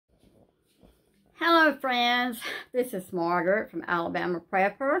Hello friends, this is Margaret from Alabama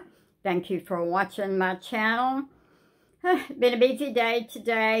Prepper. Thank you for watching my channel. Been a busy day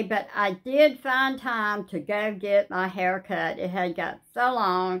today, but I did find time to go get my hair cut. It had got so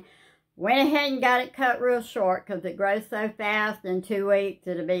long. Went ahead and got it cut real short because it grows so fast. In 2 weeks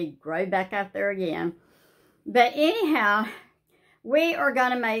it'll be grow back out there again. But anyhow, we are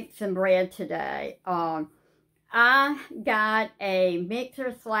going to make some bread today. I got a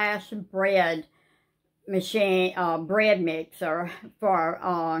mixer slash bread machine, bread mixer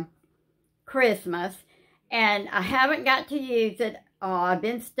for Christmas, and I haven't got to use it. I've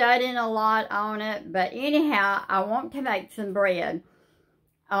been studying a lot on it, but anyhow, I want to make some bread.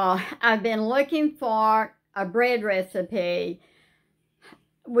 I've been looking for a bread recipe.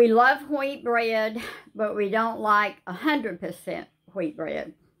 We love wheat bread, but we don't like 100% wheat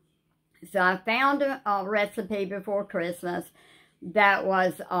bread. So I found a recipe before Christmas that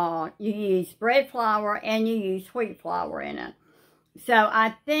was, you use bread flour and you use wheat flour in it. So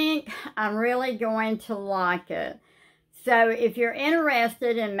I think I'm really going to like it. So if you're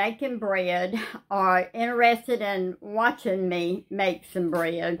interested in making bread or interested in watching me make some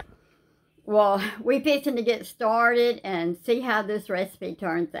bread, well, we're fixing to get started and see how this recipe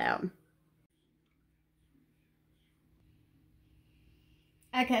turns out.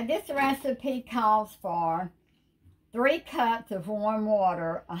 Okay, this recipe calls for 3 cups of warm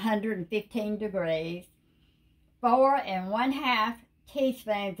water, 115 degrees, 4 1/2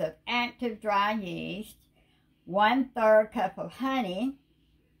 teaspoons of active dry yeast, 1/3 cup of honey,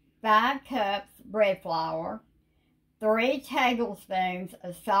 5 cups bread flour, 3 tablespoons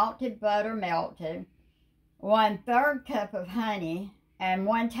of salted butter melted, 1/3 cup of honey, and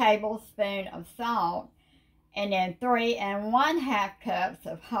 1 tablespoon of salt, and then 3 1/2 cups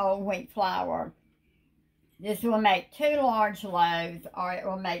of whole wheat flour. This will make 2 large loaves, or it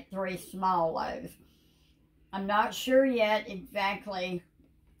will make 3 small loaves. I'm not sure yet exactly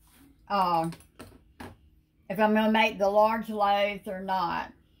if I'm going to make the large loaves or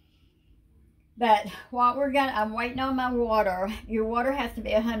not. But what I'm waiting on my water. Your water has to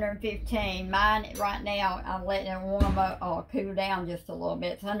be 115. Mine right now, I'm letting it warm up or cool down just a little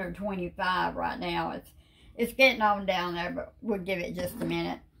bit. It's 125 right now. It's getting on down there, but we'll give it just a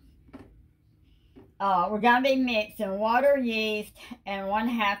minute. We're going to be mixing water, yeast, and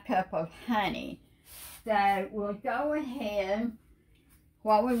 1/2 cup of honey. So we'll go ahead,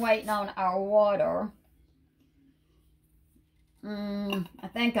 while we're waiting on our water, I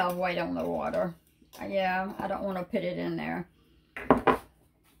think I'll wait on the water. Yeah, I don't want to put it in there.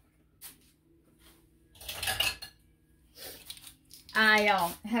 I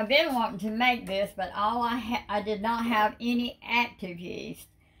have been wanting to make this, but I did not have any active yeast.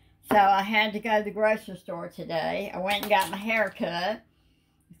 So I had to go to the grocery store today. I went and got my hair cut.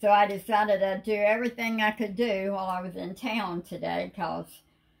 So I decided I'd do everything I could do while I was in town today, because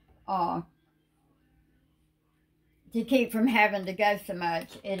to keep from having to go so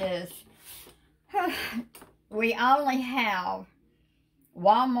much, it is, we only have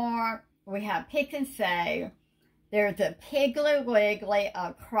Walmart, we have Pick and Save, there's a Piggly Wiggly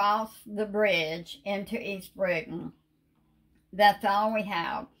across the bridge into East Brighton. That's all we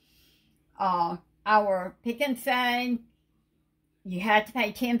have. Our Pick and Save, you have to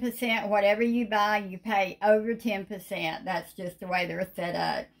pay 10%. Whatever you buy, you pay over 10%. That's just the way they're set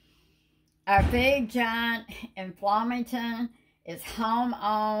up. Our Food Giant in Flemington is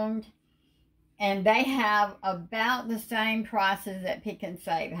home-owned, and they have about the same prices that Pick and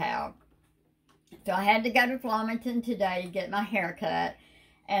Save have. So I had to go to Flemington today to get my hair cut,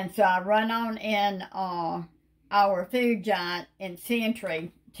 and so I run on in our Food Giant in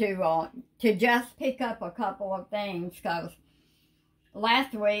Century to just pick up a couple of things, because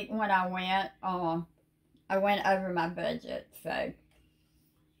last week when I went over my budget. So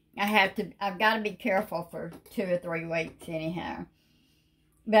I've got to be careful for 2 or 3 weeks anyhow.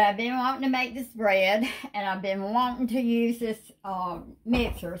 But I've been wanting to make this bread, and I've been wanting to use this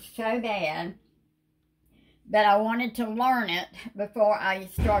mixer so bad that I wanted to learn it before I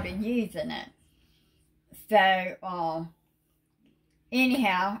started using it. So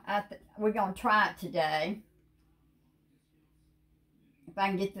anyhow, we're going to try it today. If I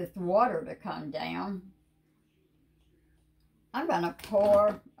can get this water to come down. I'm going to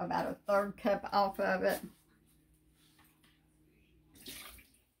pour about 1/3 cup off of it.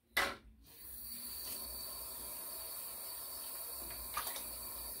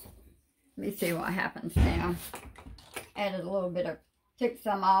 Let me see what happens now. Added a little bit of, took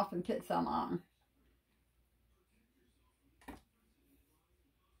some off and put some on.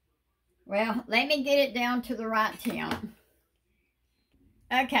 Well, let me get it down to the right temp.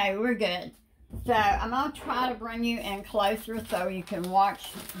 Okay, we're good. So I'm going to try to bring you in closer so you can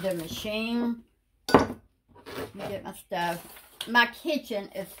watch the machine. Let me get my stuff. My kitchen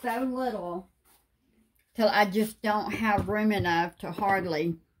is so little till I just don't have room enough to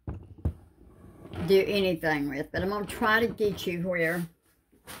hardly do anything with. But I'm going to try to get you where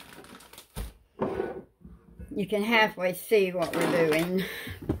you can halfway see what we're doing.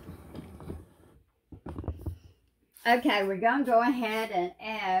 Okay, we're going to go ahead and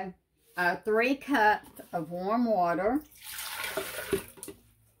add 3 cups of warm water.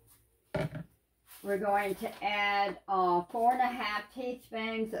 We're going to add 4.5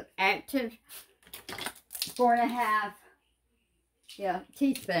 teaspoons of active, 4.5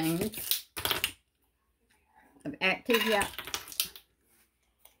 teaspoons of active,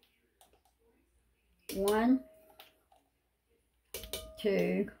 1,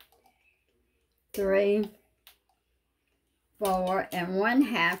 2, 3, 4, and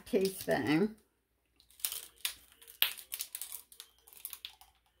 1/2 teaspoon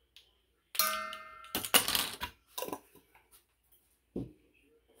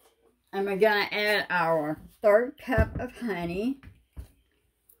and we're going to add our 1/3 cup of honey.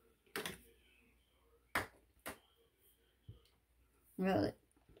 Well,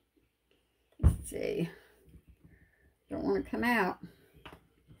 let's see. Don't want to come out.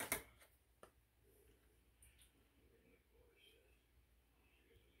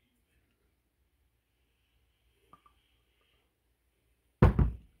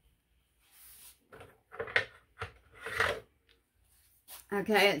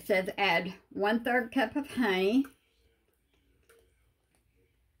 Okay, it says add 1/3 cup of honey.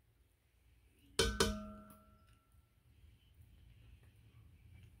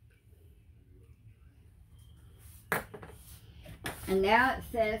 And now it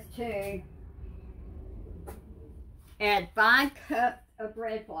says to add 5 cups of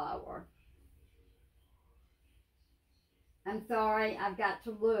bread flour. I'm sorry, I've got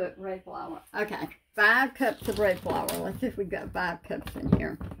to look, bread flour. Okay, 5 cups of bread flour. Let's see if we've got 5 cups in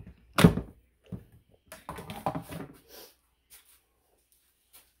here.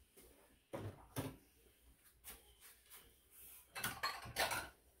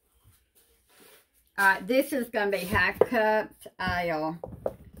 Alright, this is going to be 1/2 cups. I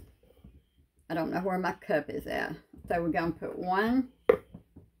don't know where my cup is at. So we're going to put 1,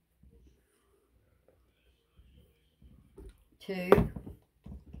 2,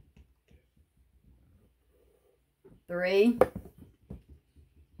 3,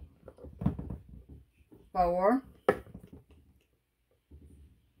 4,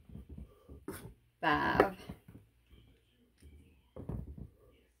 5,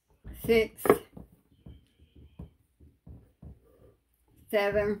 6,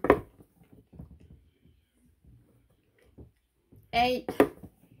 7, 8,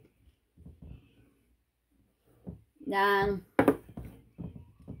 9,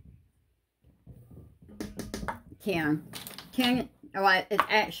 10. 10, oh, it's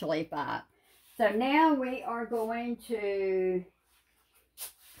actually 5. So now we are going to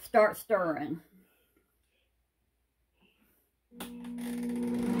start stirring.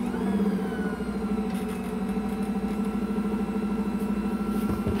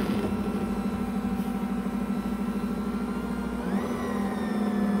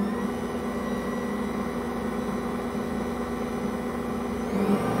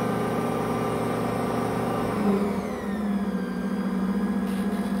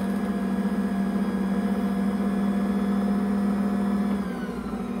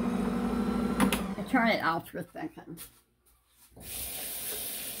 Turn it off for a second.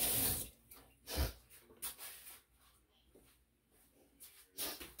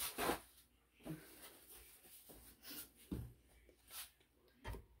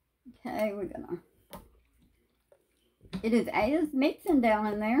 Okay, we're gonna. It is mixing down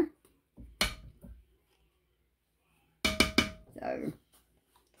in there. So.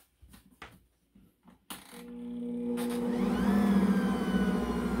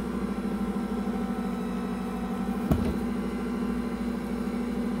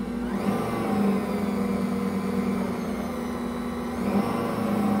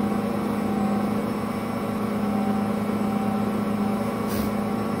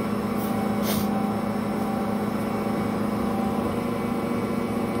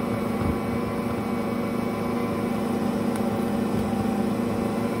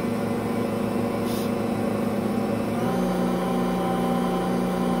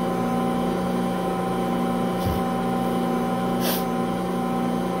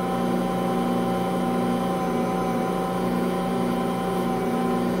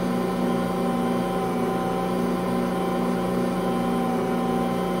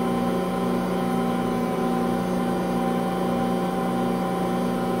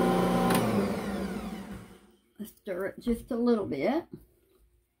 stir it just a little bit.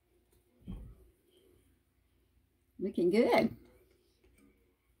 Looking good.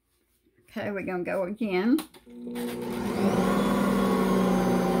 Okay, we're going to go again.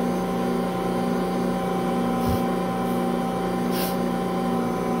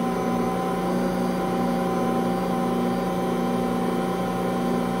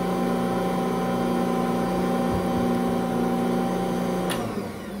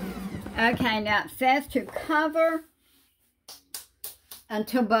 Okay, now it says to cover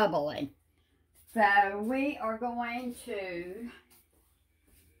until bubbly. So we are going to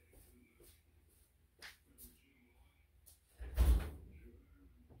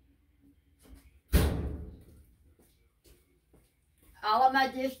all of my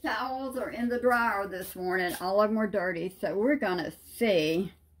dish towels are in the dryer this morning. All of them are dirty, so we're going to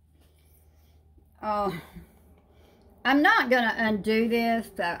see. I'm not going to undo this,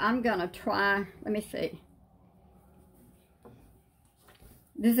 so I'm going to try. Let me see.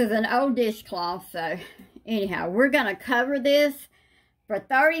 This is an old dishcloth, so anyhow, we're going to cover this for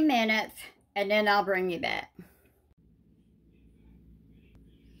 30 minutes, and then I'll bring you back.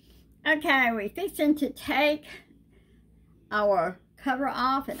 Okay, we're fixing to take our cover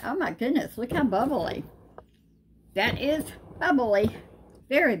off, and oh my goodness, look how bubbly. That is bubbly,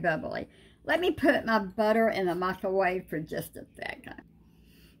 very bubbly. Let me put my butter in the microwave for just a second.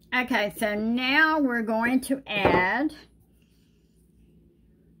 Okay, so now we're going to add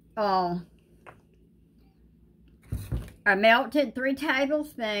a melted 3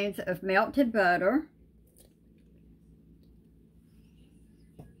 tablespoons of melted butter.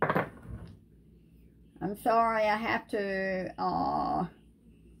 I'm sorry, I have to,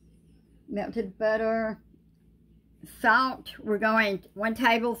 melted butter. Salt, we're going 1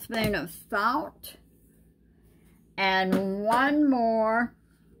 tablespoon of salt. And 1/3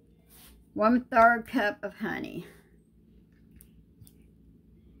 cup of honey.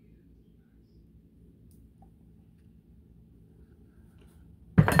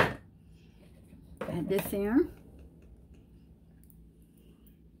 Add this in.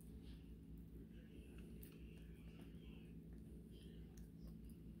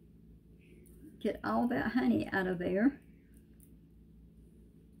 Get all that honey out of there.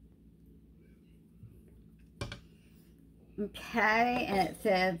 Okay, and it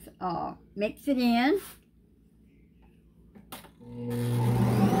says mix it in.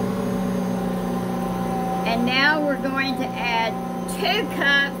 And now we're going to add 2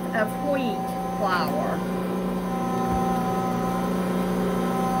 cups of wheat flour.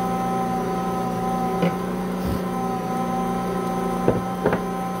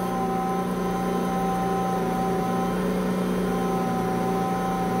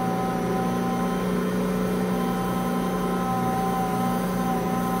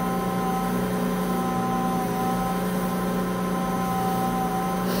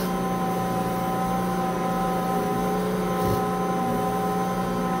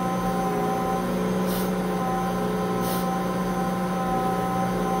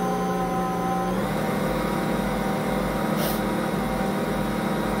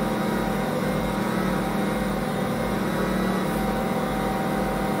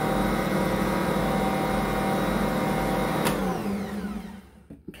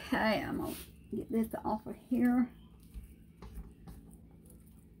 Okay, I'm going to get this off of here.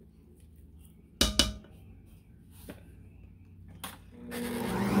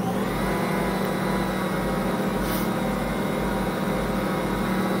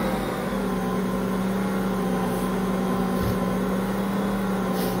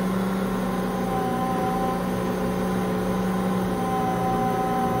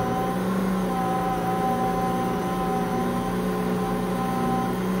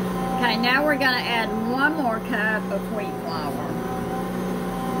 Okay, now we're going to add 1 more cup of wheat flour.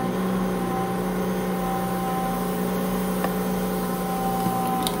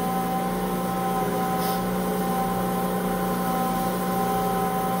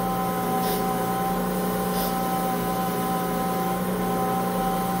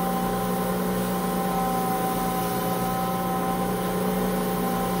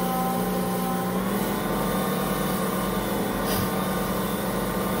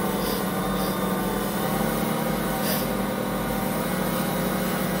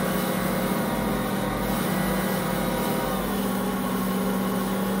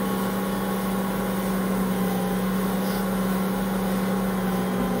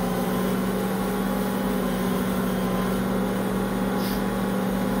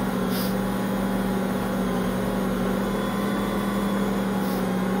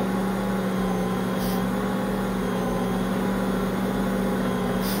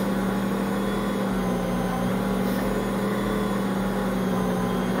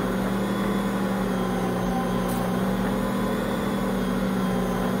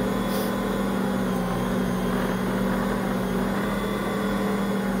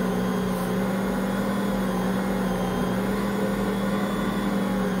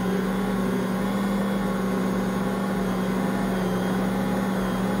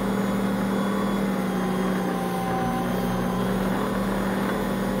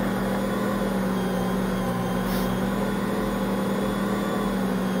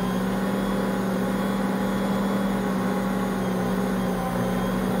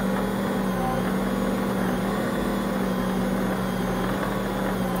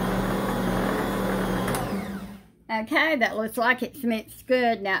 Okay, that looks like it's mixed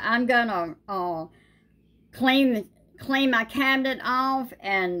good. Now I'm gonna clean my cabinet off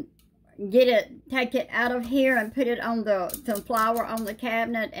and take it out of here and put it on some flour on the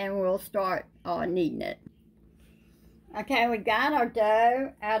cabinet, and we'll start kneading it. Okay, we got our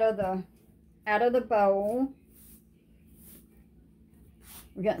dough out of the bowl.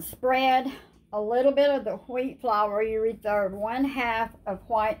 We're gonna spread a little bit of the wheat flour. You reserve 1/2 of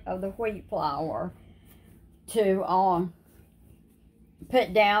white of the wheat flour to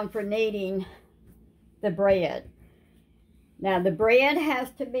put down for kneading the bread. Now the bread has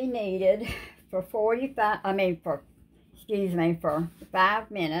to be kneaded for 5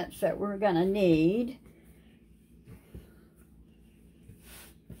 minutes. So we're gonna knead.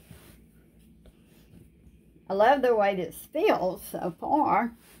 I love the way this feels so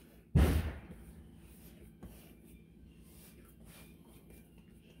far.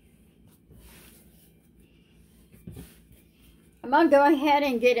 I'm going to go ahead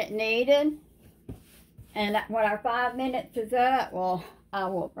and get it kneaded. And when our 5 minutes is up, well, I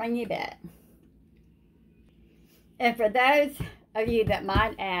will bring you back. And for those of you that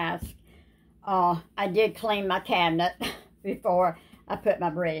might ask, I did clean my cabinet before I put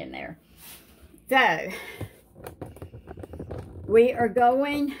my bread in there. So, we are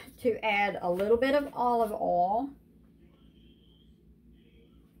going to add a little bit of olive oil.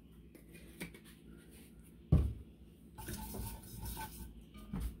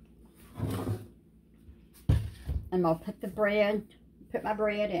 And I'll put my bread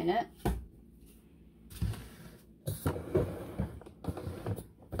in it.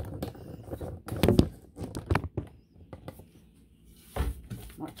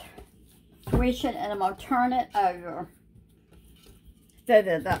 Swish it, and I'm going to turn it over so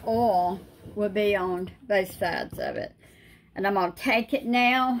that the oil will be on both sides of it. And I'm going to take it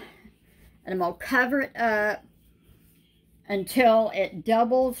now, and I'm going to cover it up until it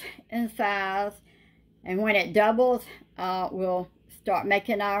doubles in size. And when it doubles, we'll start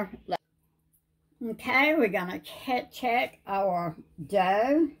making our loaf. Okay, we're going to check our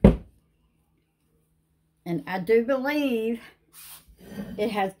dough. And I do believe it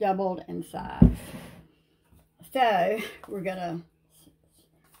has doubled in size. So, we're going to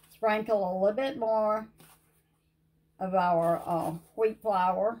sprinkle a little bit more of our wheat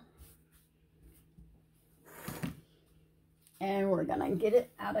flour. And we're going to get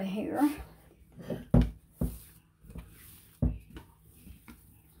it out of here.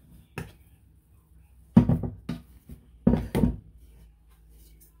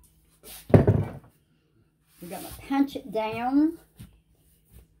 We're going to punch it down.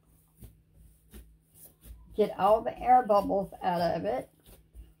 Get all the air bubbles out of it.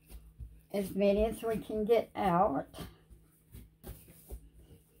 As many as we can get out.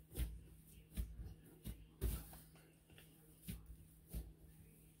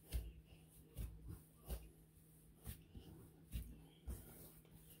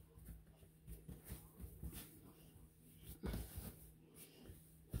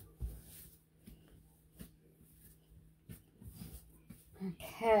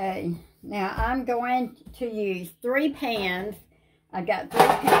 Okay, now I'm going to use 3 pans. I got 3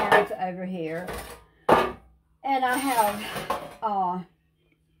 pans over here. And I have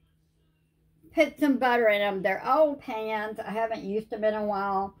put some butter in them. They're old pans. I haven't used them in a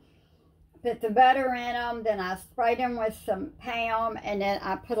while. Put the butter in them. Then I sprayed them with some Pam. And then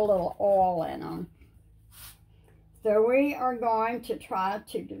I put a little oil in them. So we are going to try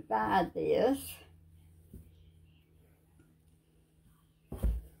to divide this.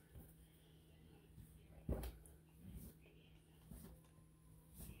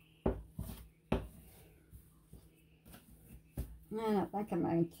 And I think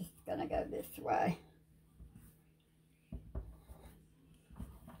I'm just going to go this way.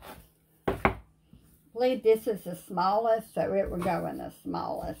 I believe this is the smallest, so it will go in the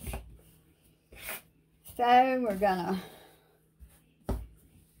smallest. So we're going to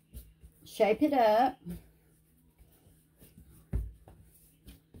shape it up.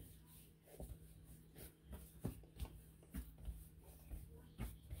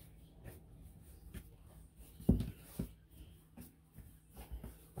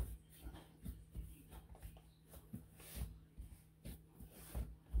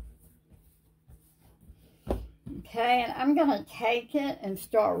 Okay, and I'm going to take it and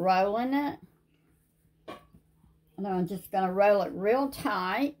start rolling it. And I'm just going to roll it real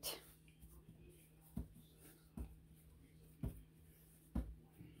tight.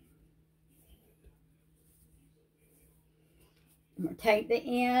 I'm going to take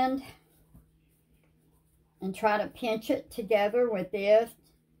the end and try to pinch it together with this.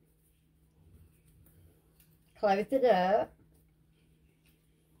 close it up.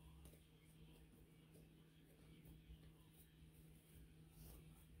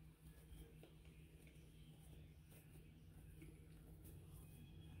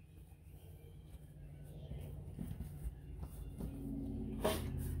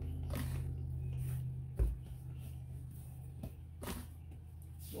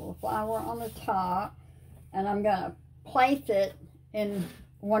 A little flour on the top, and I'm going to place it in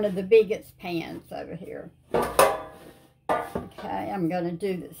one of the biggest pans over here. Okay, I'm going to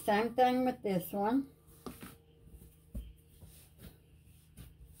do the same thing with this one.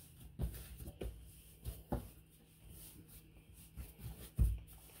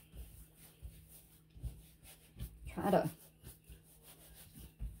 Try to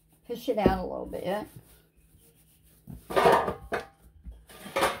push it out a little bit.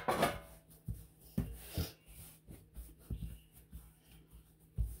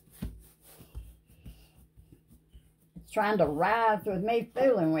 Trying to rise with me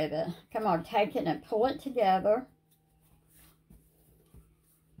fooling with it. Come on, take it and pull it together.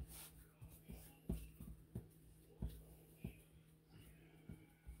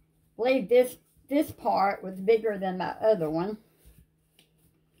 I believe this part was bigger than my other one.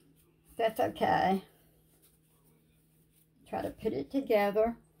 That's okay. Try to put it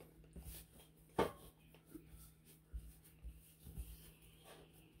together.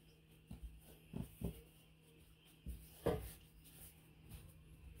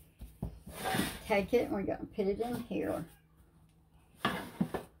 Take it and we're going to put it in here.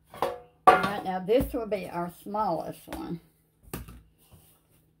 Alright, now this will be our smallest one.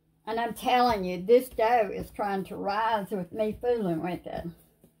 And I'm telling you, this dough is trying to rise with me fooling with it.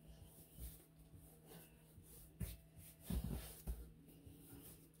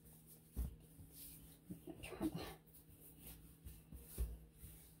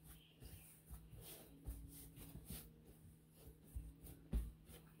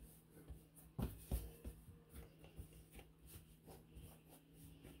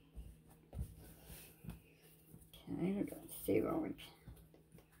 Okay, we're going to see where we can.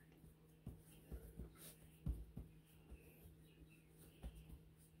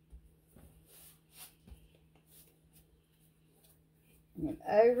 It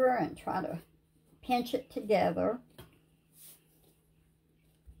over and try to pinch it together.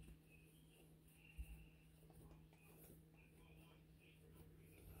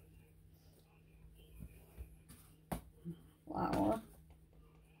 Flour.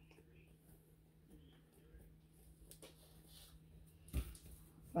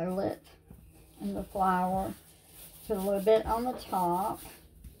 Roll it in the flour. Put a little bit on the top.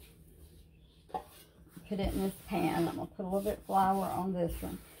 Put it in this pan. I'm going to put a little bit of flour on this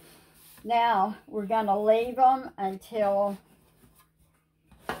one. Now, we're going to leave them until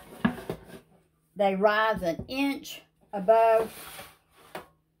they rise an inch above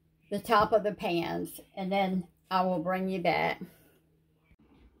the top of the pans. And then I will bring you back.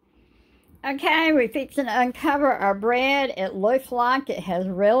 Okay, we're fixing to uncover our bread. It looks like it has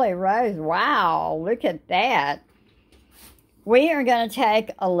really rose. Wow, look at that. We are going to take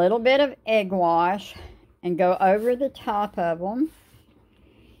a little bit of egg wash and go over the top of them.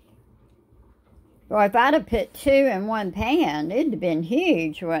 Well, if I'd have put 2 in one pan, it'd have been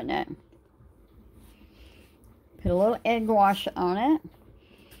huge, wouldn't it? Put a little egg wash on it.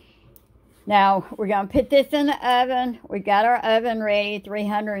 Now, we're going to put this in the oven. We got our oven ready,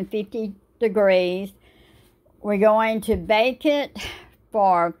 350 degrees. We're going to bake it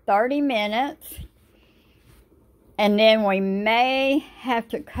for 30 minutes. And then we may have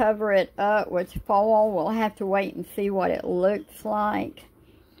to cover it up with foil. We'll have to wait and see what it looks like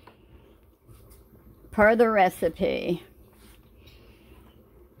per the recipe.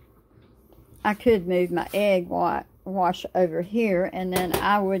 I could move my egg wash over here, and then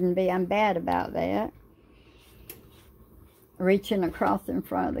I wouldn't be, I'm bad about that. Reaching across in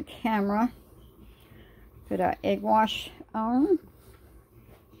front of the camera. Put our egg wash on.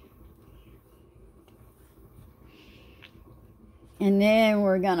 And then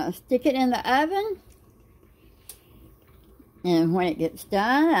we're going to stick it in the oven. And when it gets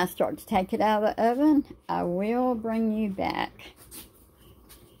done, I start to take it out of the oven. I will bring you back.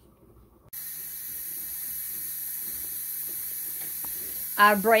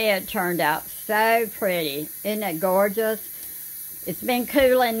 Our bread turned out so pretty. Isn't it gorgeous? It's been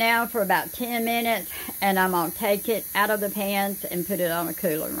cooling now for about 10 minutes. And I'm going to take it out of the pans and put it on a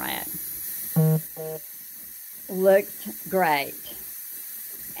cooling rack. Looks great.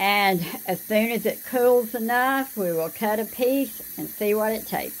 And as soon as it cools enough, we will cut a piece and see what it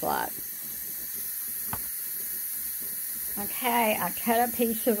tastes like. Okay, I cut a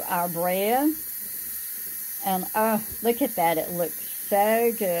piece of our bread. And oh, look at that. It looks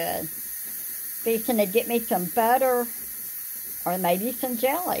so good. Fixing to get me some butter or maybe some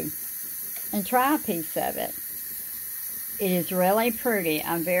jelly and try a piece of it. It is really pretty.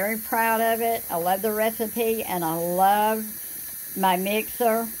 I'm very proud of it. I love the recipe and I love my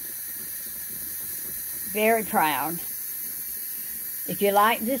mixer. Very proud. If you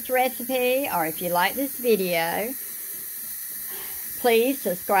like this recipe or if you like this video, please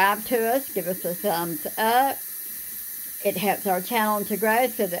subscribe to us. Give us a thumbs up. It helps our channel to grow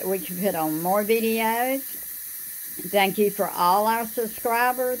so that we can put on more videos. Thank you for all our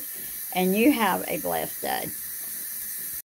subscribers, and you have a blessed day.